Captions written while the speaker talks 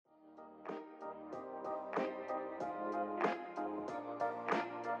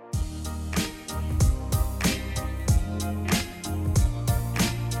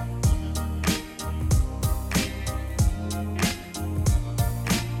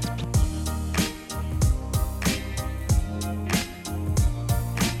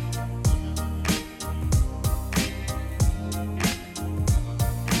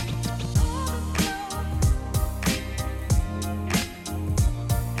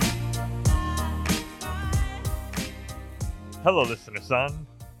Hello, listener-san.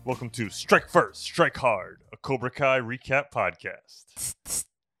 Welcome to Strike First, Strike Hard, a Cobra Kai recap podcast.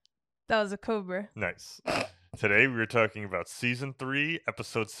 That was a cobra. Nice. Today we are talking about Season 3,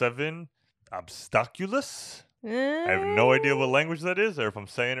 Episode 7, Obstaculus. I have no idea what language that is, or if I'm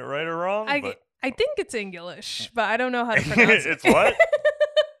saying it right or wrong, but... I think it's English, but I don't know how to pronounce it. It's what?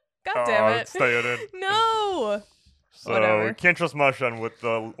 God damn it. It's staying in. No! So Whatever. we can't trust Masha on what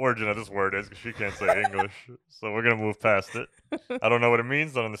the origin of this word is, because she can't say English. So we're going to move past it. I don't know what it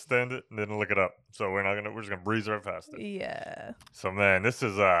means, don't understand it, and didn't look it up. So we're just going to breeze right past it. Yeah. So man, this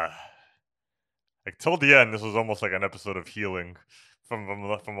is like till the end, this was almost like an episode of healing from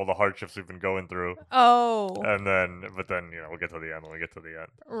all the hardships we've been going through. Oh. But then we'll get to the end when we get to the end.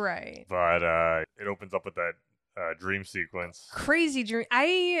 Right. But it opens up with that dream sequence. Crazy dream.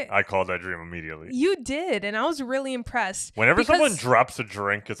 I called that dream immediately. You did, and I was really impressed. Whenever someone drops a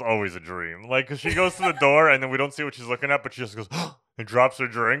drink, it's always a dream. Like, 'cause she goes to the door and then we don't see what she's looking at, but she just goes and drops her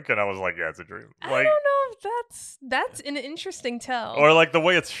drink, and I was like, yeah, it's a dream. I Like, don't know if that's an interesting tell. or like the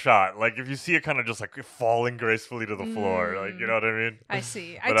way it's shot. Like if you see it kind of just like falling gracefully to the floor, like, you know what I mean? I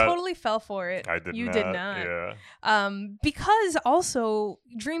see. But I totally fell for it. I did you not. did not. Yeah. Because also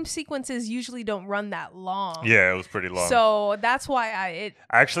dream sequences usually don't run that long. Yeah, it was pretty long. So that's why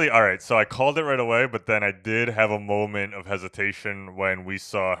Actually, all right. So I called it right away, but then I did have a moment of hesitation when we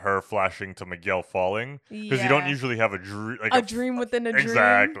saw her flashing to Miguel falling, because you don't usually have a dream, like a dream within a dream.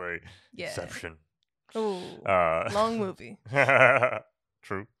 Exactly. Yeah. Inception. Ooh. Long movie.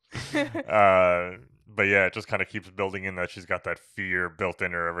 True. But yeah, it just kind of keeps building in that she's got that fear built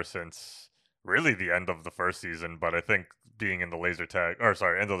in her ever since really the end of the first season. But I think being in the laser tag,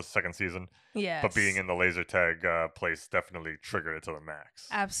 end of the second season. Yes. But being in the laser tag place definitely triggered it to the max.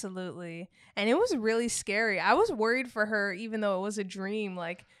 Absolutely. And it was really scary. I was worried for her, even though it was a dream.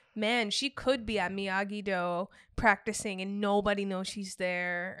 Like, man, she could be at Miyagi-Do practicing and nobody knows she's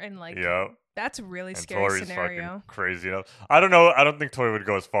there. And like, that's a really scary Tori's scenario. Fucking crazy. I don't know. I don't think Tori would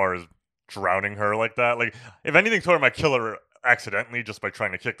go as far as drowning her like that. Like, if anything, Tori might kill her accidentally just by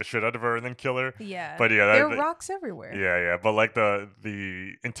trying to kick the shit out of her and then kill her. Yeah. But yeah, there are rocks everywhere. Yeah. But like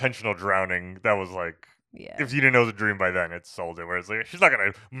the intentional drowning, that was like, if you didn't know the dream by then, it sold it. Whereas like, she's not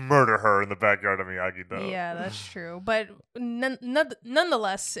gonna murder her in the backyard of Miyagi-Do. Yeah, that's true. But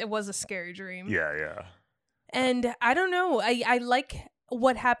nonetheless, it was a scary dream. Yeah. And I don't know. I like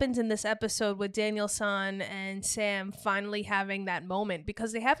what happens in this episode with Daniel-san and Sam finally having that moment,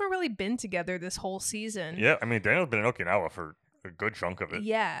 because they haven't really been together this whole season. Yeah, I mean, Daniel's been in Okinawa for a good chunk of it.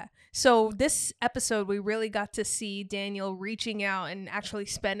 Yeah. So this episode, we really got to see Daniel reaching out and actually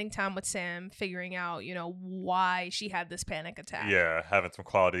spending time with Sam, figuring out, why she had this panic attack. Yeah, having some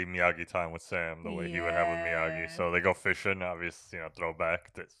quality Miyagi time with Sam, the way he would have with Miyagi. So they go fishing, obvious,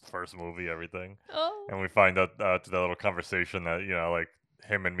 throwback to first movie, everything. Oh. And we find out to that little conversation that, like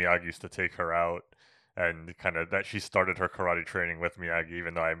him and Miyagi used to take her out, and kind of that she started her karate training with Miyagi,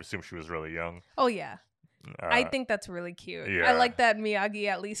 even though I assume she was really young. Oh, yeah. I think that's really cute. Yeah. I like that Miyagi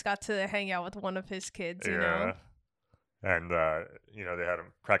at least got to hang out with one of his kids, you know? And, they had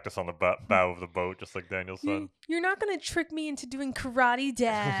him practice on the bow of the boat, just like Daniel-san. You're not going to trick me into doing karate,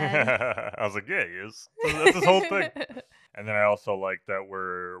 Dad. I was like, yeah, he is. That's his whole thing. And then I also like that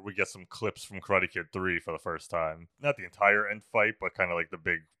we get some clips from Karate Kid 3 for the first time. Not the entire end fight, but kind of like the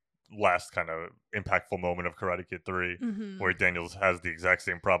big last kind of impactful moment of Karate Kid 3, where Daniel has the exact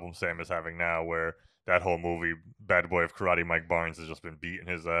same problem Sam is having now, where that whole movie, Bad Boy of Karate Mike Barnes, has just been beating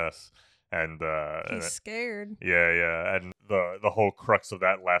his ass. And he's scared. Yeah. And the whole crux of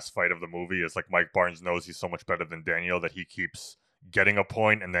that last fight of the movie is like Mike Barnes knows he's so much better than Daniel that he keeps getting a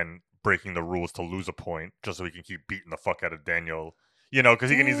point and then breaking the rules to lose a point just so he can keep beating the fuck out of Daniel. Because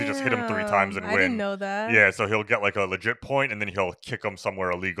he can easily just hit him 3 times and win. I didn't know that. Yeah, so he'll get like a legit point and then he'll kick him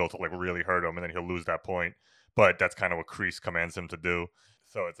somewhere illegal to like really hurt him and then he'll lose that point. But that's kind of what Kreese commands him to do.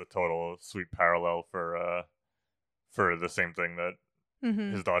 So it's a total sweet parallel for the same thing that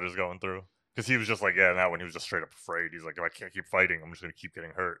his daughter's going through. Because he was just like, that when he was just straight up afraid. He's like, if I can't keep fighting, I'm just going to keep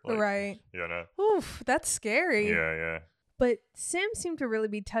getting hurt. Like, right. Oof, that's scary. Yeah. But Sam seemed to really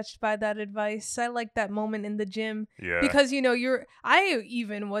be touched by that advice. I like that moment in the gym. Yeah. Because, I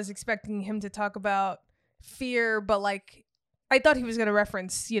even was expecting him to talk about fear, but like, I thought he was going to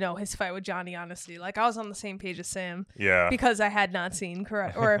reference, his fight with Johnny, honestly. Like, I was on the same page as Sam. Yeah. Because I had not seen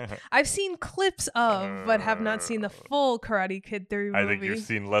Karate, or I've seen clips of, but have not seen the full Karate Kid 3 movie. I think you've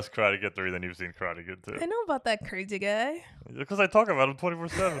seen less Karate Kid 3 than you've seen Karate Kid 2. I know about that crazy guy. Because I talk about him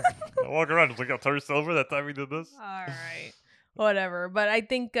 24/7. I walk around just like, Terry Silver, that time he did this. All right. Whatever. But I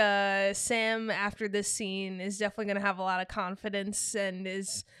think Sam, after this scene, is definitely going to have a lot of confidence and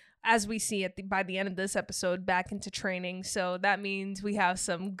is as we see by the end of this episode, back into training. So that means we have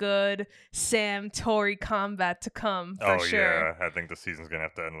some good Sam Tori combat to come for sure. Yeah, I think the season's gonna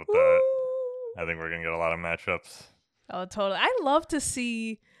have to end with Woo! that. I think we're gonna get a lot of matchups. Oh, totally. I love to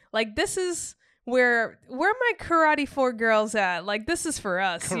see, like, this is where my Karate 4 girls at. Like, this is for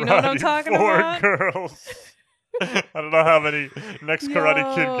us. You know what I'm talking about? Girls. I don't know how many next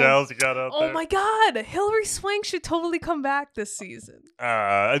Karate Kid gals you got out there. Oh my God, Hilary Swank should totally come back this season.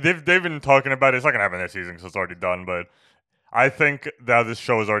 They've been talking about it. It's not gonna happen this season because it's already done. But I think that this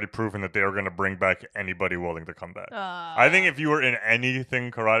show has already proven that they are gonna bring back anybody willing to come back. I think if you were in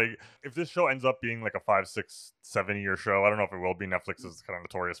anything karate, if this show ends up being like a 5, 6, 7-year show, I don't know if it will be. Netflix is kind of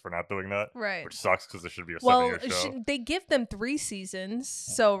notorious for not doing that, right? Which sucks because it should be a 7-year show. They give them 3 seasons,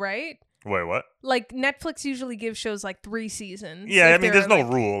 so right? Wait, what? Like, Netflix usually gives shows like 3 seasons. Yeah, I mean, there's no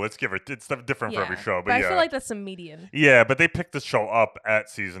rule. It's different for every show. But I feel like that's a median. Yeah, but they picked this show up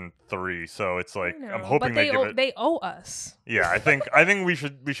at season 3, so it's like I'm hoping they owe us. Yeah, I think we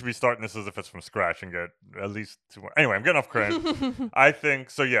should be starting this as if it's from scratch and get at least 2 more. Anyway, I'm getting off Crane. I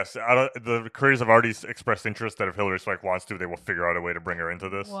think so. Yes, the creators have already expressed interest that if Hilary Swank wants to, they will figure out a way to bring her into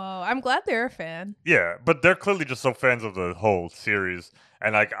this. Whoa, I'm glad they're a fan. Yeah, but they're clearly just so fans of the whole series.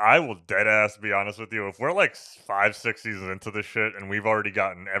 And, like, I will dead ass be honest with you. If we're, like, 5, 6 seasons into this shit and we've already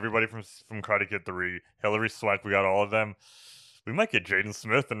gotten everybody from Karate Kid 3, Hilary Swank, we got all of them, we might get Jaden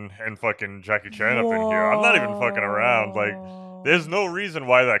Smith and fucking Jackie Chan up in here. I'm not even fucking around. Like, there's no reason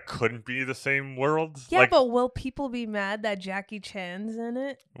why that couldn't be the same world. Yeah, like, but will people be mad that Jackie Chan's in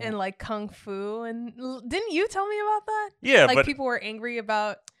it? And, like, Kung Fu? And didn't you tell me about that? Yeah, like, but people were angry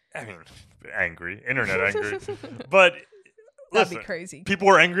about... I mean, internet angry. But... That'd be crazy. People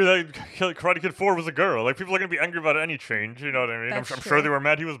were angry that Karate Kid 4 was a girl. Like, people are going to be angry about any change, you know what I mean? I'm sure they were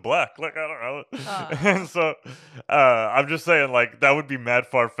mad he was black. Like, I don't know. And so, I'm just saying, like, that would be mad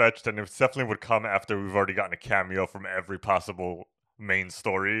far-fetched, and it definitely would come after we've already gotten a cameo from every possible main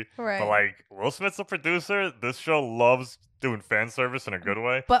story. Right. But, like, Will Smith's a producer. This show loves doing fan service in a good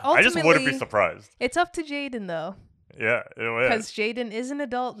way. But ultimately, I just wouldn't be surprised. It's up to Jaden, though. Yeah, because Jaden is an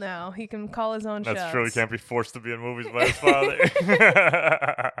adult now. He can call his own shots. That's true. He can't be forced to be in movies by his father.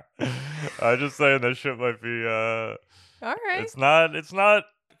 I'm just saying that shit might be. All right. It's not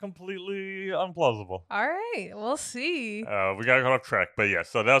completely unplausible. All right, we'll see. We gotta go off track, but yeah.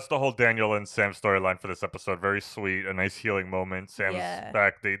 So that's the whole Daniel and Sam storyline for this episode. Very sweet, a nice healing moment. Sam's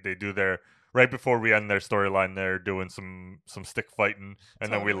back. They do their. Right before we end their storyline, they're doing some stick fighting,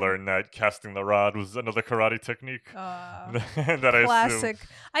 and then we learn that casting the rod was another karate technique. That classic.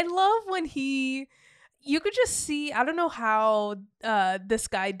 I love when you could just see, I don't know how this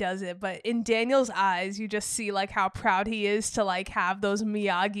guy does it, but in Daniel's eyes, you just see like how proud he is to like have those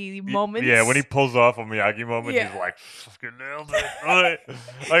Miyagi moments. Yeah, when he pulls off a Miyagi moment, he's like, fucking nailed it.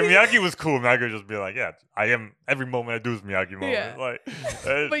 Like Miyagi was cool. Miyagi would just be like, yeah, I am, every moment I do is Miyagi moment. Yeah. Like,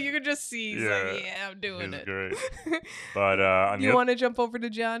 but you could just see, he's like, yeah, I'm doing it. Great. But you want to jump over to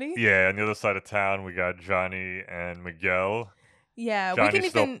Johnny? Yeah, on the other side of town, we got Johnny and Miguel. Yeah, Johnny's we can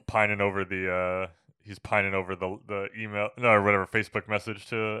still pining over the he's pining over the email, or whatever, Facebook message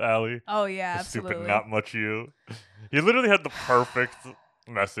to Allie. Oh yeah, absolutely. Stupid, not much you. He literally had the perfect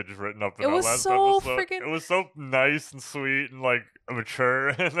message written up in that last episode. It was so nice and sweet and like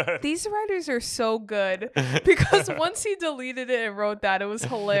mature. These writers are so good because once he deleted it and wrote that, it was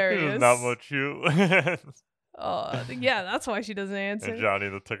hilarious. Not much you. Yeah, that's why she doesn't answer. And Johnny,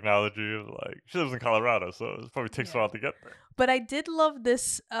 the technology of like, she lives in Colorado, so it probably takes a while to get there. But I did love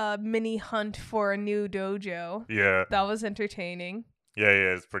this mini hunt for a new dojo. Yeah. That was entertaining. Yeah,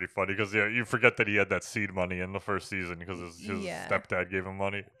 it's pretty funny because you forget that he had that seed money in the first season because his stepdad gave him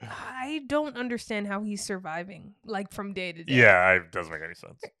money. I don't understand how he's surviving, like from day to day. Yeah, it doesn't make any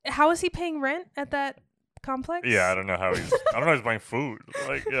sense. How is he paying rent at that complex? Yeah, I don't know how he's buying food,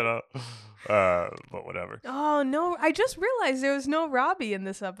 like, you know. But whatever. Oh no, I just realized there was no Robbie in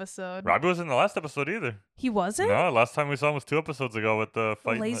this episode. Robbie wasn't in the last episode either. He wasn't? No, last time we saw him was 2 episodes ago with the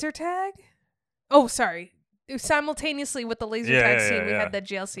fight. Laser tag? Oh, sorry. Simultaneously with the laser tag scene, we had that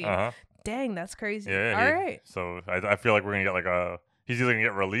jail scene. Dang, that's crazy. Yeah, all right. So I feel like we're gonna get like he's either gonna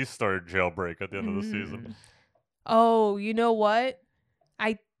get released or jailbreak at the end of the season. Oh, you know what?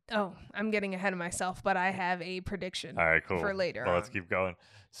 I'm getting ahead of myself, but I have a prediction. All right, cool. For later. Well, let's keep going.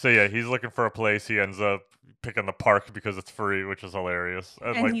 So yeah, he's looking for a place. He ends up picking the park because it's free, which is hilarious.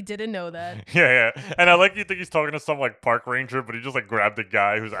 And like, he didn't know that. Yeah. And I like you think he's talking to some like park ranger, but he just like grabbed the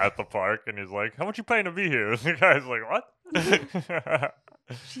guy who's at the park and he's like, "How much you paying to be here?" The guy's like, "What?"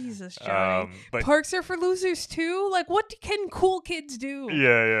 Jesus, Johnny. Parks are for losers too. Like, what can cool kids do?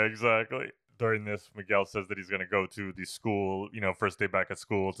 Yeah, exactly. during this, Miguel says that he's going to go to the school, first day back at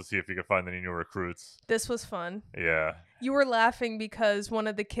school to see if he can find any new recruits. This was fun. Yeah. You were laughing because one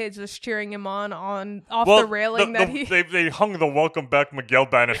of the kids was cheering him on off the railing they hung the welcome back Miguel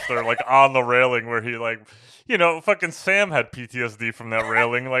banister like on the railing where he fucking Sam had PTSD from that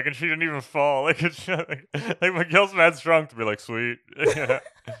railing and she didn't even fall like Miguel's mad strong to be like sweet.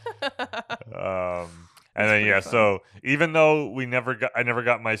 And then so even though I never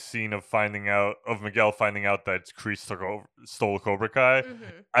got my scene of Miguel finding out that Kreese stole Cobra Kai,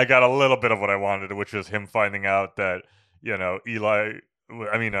 I got a little bit of what I wanted, which is him finding out that Hawk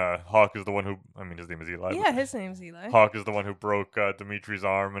is the one who, his name is Eli. Yeah, his name's Eli. Hawk is the one who broke Dimitri's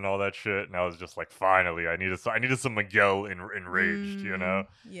arm and all that shit. And I was just like, finally, I needed some Miguel enraged,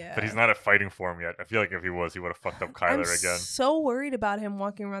 Yeah. But he's not fighting for him yet. I feel like if he was, he would have fucked up Kyler again. I'm so worried about him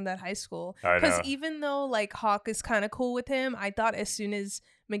walking around that high school. Because even though Hawk is kind of cool with him, I thought as soon as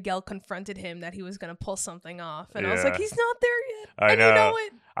Miguel confronted him that he was going to pull something off. And I was like, he's not there yet. I know. You know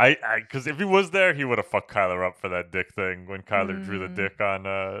it. Because if he was there, he would have fucked Kyler up for that dick thing when Kyler drew the dick on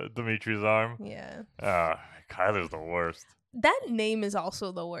Dimitri's arm. Yeah. Kyler's the worst. That name is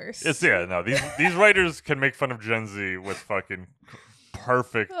also the worst. These writers can make fun of Gen Z with fucking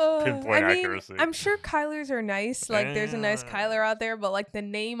perfect pinpoint accuracy. I'm sure Kylers are nice. There's a nice Kyler out there, but the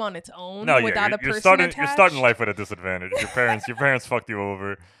name on its own without a person attached. You're starting life at a disadvantage. Your parents fucked you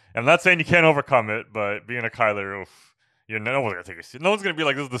over. And I'm not saying you can't overcome it, but being a Kyler, no one's gonna take it. No one's gonna be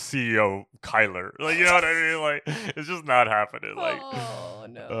like, "This is the CEO, Kyler." You know what I mean? It's just not happening. Oh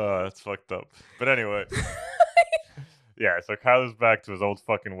no, it's fucked up. But anyway, so Kyler's back to his old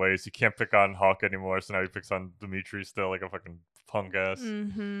fucking ways. He can't pick on Hawk anymore, so now he picks on Dimitri still, like a fucking punk ass.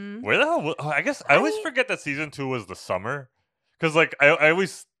 Mm-hmm. Where the hell? I guess I always forget that season 2 was the summer, because I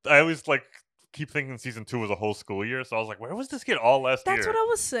always keep thinking season 2 was a whole school year, so I was like, where was this kid all last year? That's what I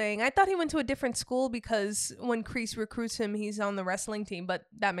was saying. I thought he went to a different school because when Kreese recruits him, he's on the wrestling team, but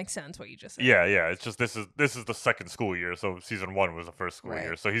that makes sense what you just said. Yeah, it's just this is the second school year, so season 1 was the first school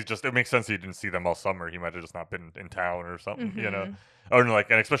year, so it makes sense he didn't see them all summer. He might have just not been in town or something, or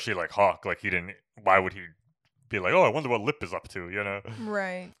and especially Hawk, he didn't. Why would he be like, oh, I wonder what Lip is up to,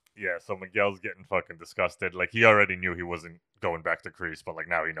 Right. Yeah, so Miguel's getting fucking disgusted. He already knew he wasn't going back to Kreese, but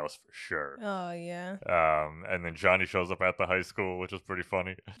now he knows for sure. Oh yeah. And then Johnny shows up at the high school, which is pretty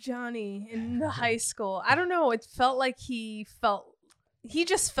funny. Johnny in the high school. I don't know. It felt like he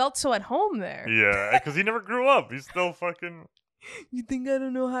just felt so at home there. Yeah, because he never grew up. He's still fucking. You think I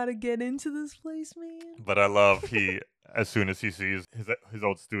don't know how to get into this place, man? But I love as soon as he sees his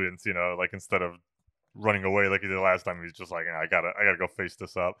old students, instead of running away like he did last time, he's just like, I gotta go face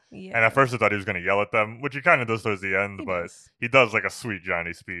this up. Yeah. And at first I thought he was gonna yell at them, which he kind of does towards the end, he does a sweet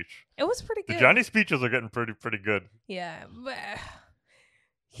Johnny speech. It was pretty good. The Johnny speeches are getting pretty good. Yeah, but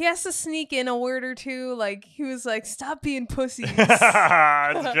he has to sneak in a word or two. He was like, "Stop being pussies."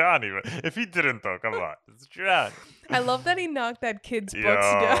 It's Johnny. If he didn't, though, come on, it's Johnny. I love that he knocked that kid's books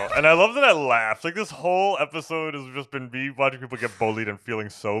down. And I love that I laughed. This whole episode has just been me watching people get bullied and feeling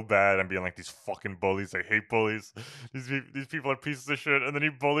so bad and being like, these fucking bullies. I hate bullies. These people are pieces of shit. And then he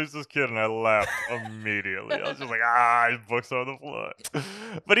bullies this kid, and I laughed immediately. I was just like, his books on the floor.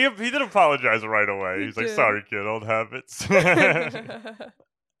 But he did apologize right away. He's like, sorry, kid, old habits.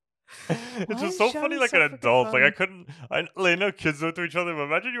 It's just so funny, an adult. I know kids do it to each other, but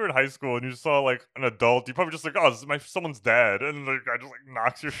imagine you were in high school and you saw an adult. You probably just oh, this is someone's dad, and the guy just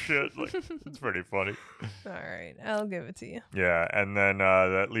knocks your shit. It's pretty funny. All right, I'll give it to you. Yeah, and then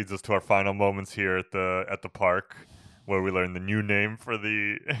that leads us to our final moments here at the park, where we learn the new name for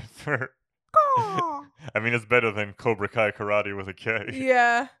it's better than Cobra Kai Karate with a K.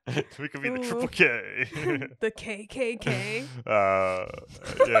 Yeah. We could be the triple K. The KKK.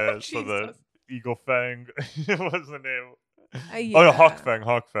 So the Eagle Fang. What's the name? Yeah. Oh, no, Hawk Fang.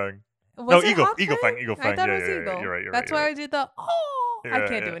 Was it Eagle Fang? Eagle Fang. I thought it was Eagle. You're right. That's why I did the Yeah, I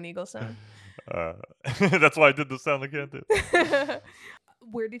can't do an eagle sound. That's why I did the sound I can't do.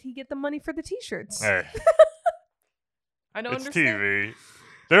 Where did he get the money for the t-shirts? Hey. I don't understand. understand. TV.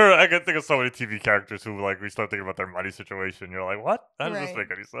 I can think of so many TV characters who we start thinking about their money situation. You're like, what? How does this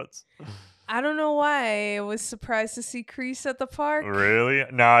make any sense? I don't know why I was surprised to see Kreese at the park. Really?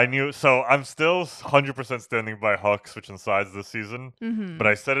 No, I knew. So I'm still 100% standing by Hawk switching sides this season. Mm-hmm. But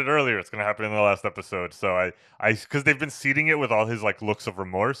I said it earlier. It's going to happen in the last episode. So because they've been seeding it with all his looks of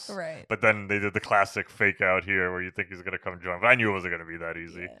remorse. Right. But then they did the classic fake out here where you think he's going to come join. But I knew it wasn't going to be that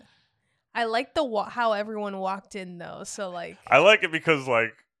easy. Yeah. I like how everyone walked in though. So I like it because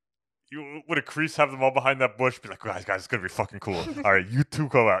you would a Kreese have them all behind that bush, be like, guys, it's gonna be fucking cool. All right, you two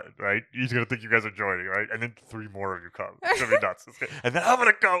go out, right? He's gonna think you guys are joining, right? And then 3 more of you come. It's gonna be nuts. And then I'm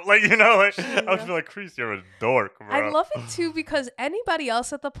gonna go, like, you know, like I was like, Kreese, you're a dork, bro. I love it too because anybody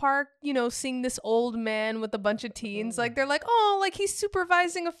else at the park, you know, seeing this old man with a bunch of teens, like they're like, oh, like he's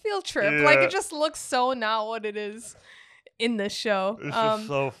supervising a field trip. Yeah. Like it just looks so not what it is in this show. It's just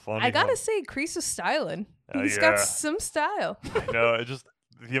so funny. I gotta say, Kreese is styling. He's got some style. I know. It just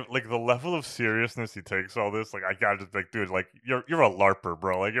like the level of seriousness he takes all this. Like I gotta just like, dude, like you're a LARPer,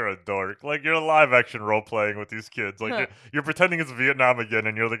 bro. Like you're a dork. Like you're live action role playing with these kids. Like you're pretending it's Vietnam again,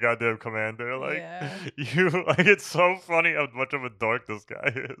 and you're the goddamn commander. Like you, like it's so funny how much of a dork this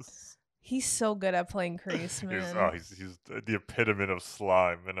guy is. He's so good at playing Kreese, man. He's the epitome of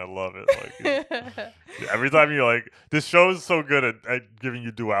slime, and I love it. Like every time you like, this show is so good at giving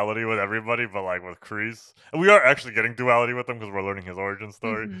you duality with everybody, but like with Kreese, and we are actually getting duality with him because we're learning his origin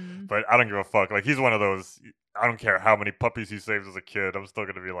story. Mm-hmm. But I don't give a fuck. Like he's one of those. I don't care how many puppies he saves as a kid. I'm still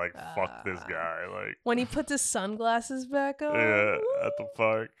gonna be like, fuck this guy. Like when he puts his sunglasses back on. Yeah, at the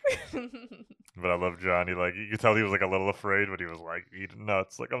park. But I love Johnny. Like you could tell he was like a little afraid, but he was like eating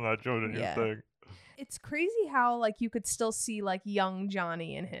nuts. Like I'm not joining your thing. It's crazy how like you could still see like young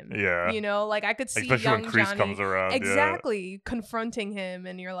Johnny in him. Yeah. You know, like I could see especially young when Kreese Johnny comes around. exactly confronting him,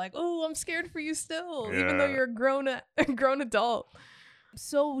 and you're like, oh, I'm scared for you still, even though you're a grown adult.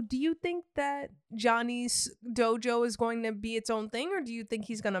 So do you think that Johnny's dojo is going to be its own thing, or do you think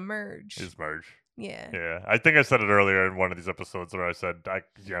he's going to merge? He's merge. Yeah. Yeah. I think I said it earlier in one of these episodes where I said,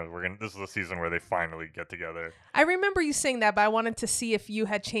 this is a season where they finally get together. I remember you saying that, but I wanted to see if you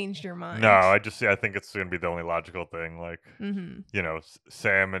had changed your mind. No, I think it's going to be the only logical thing. Like, you know,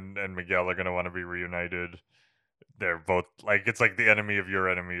 Sam and Miguel are going to want to be reunited. They're both like, it's like the enemy of your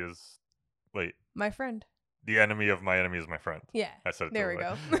enemy is, my friend. The enemy of my enemy is my friend. Yeah. I said it. There we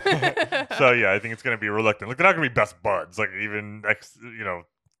go. So yeah, I think it's going to be reluctant. Like they're not going to be best buds. Like even next, you know,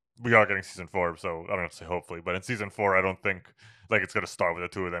 we are getting season 4, so I don't have to say hopefully, but in season 4, I don't think like it's going to start with the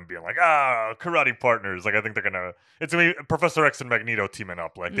two of them being like, karate partners. Like I think it's going to be Professor X and Magneto teaming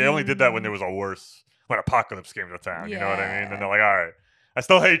up. Like they only did that when there was when Apocalypse came to town. You know what I mean? And they're like, all right, I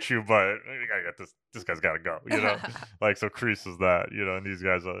still hate you, but we gotta get this guy's gotta go, you know? Like, so Kreese is that, you know, and these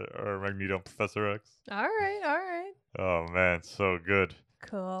guys are Magneto and Professor X. All right. Oh, man, so good.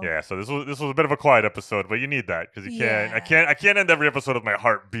 Cool. Yeah, so this was a bit of a quiet episode, but you need that because you can't. I can't end every episode with my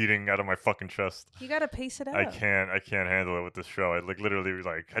heart beating out of my fucking chest. You gotta pace it out. I can't handle it with this show. I literally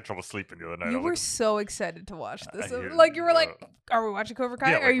had trouble sleeping the other night. You were so excited to watch this. Like you were like, "Are we watching Cobra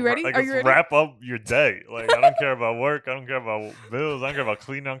Kai? Are you ready? Are you ready?" Wrap up your day. Like I don't care about work. I don't care about bills. I don't care about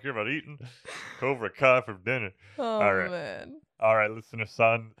cleaning. I don't care about eating. Cobra Kai for dinner. Oh all right. Man. All right, listener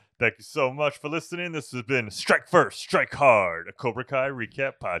son. Thank you so much for listening. This has been Strike First, Strike Hard, a Cobra Kai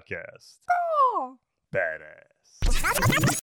recap podcast. Oh. Badass.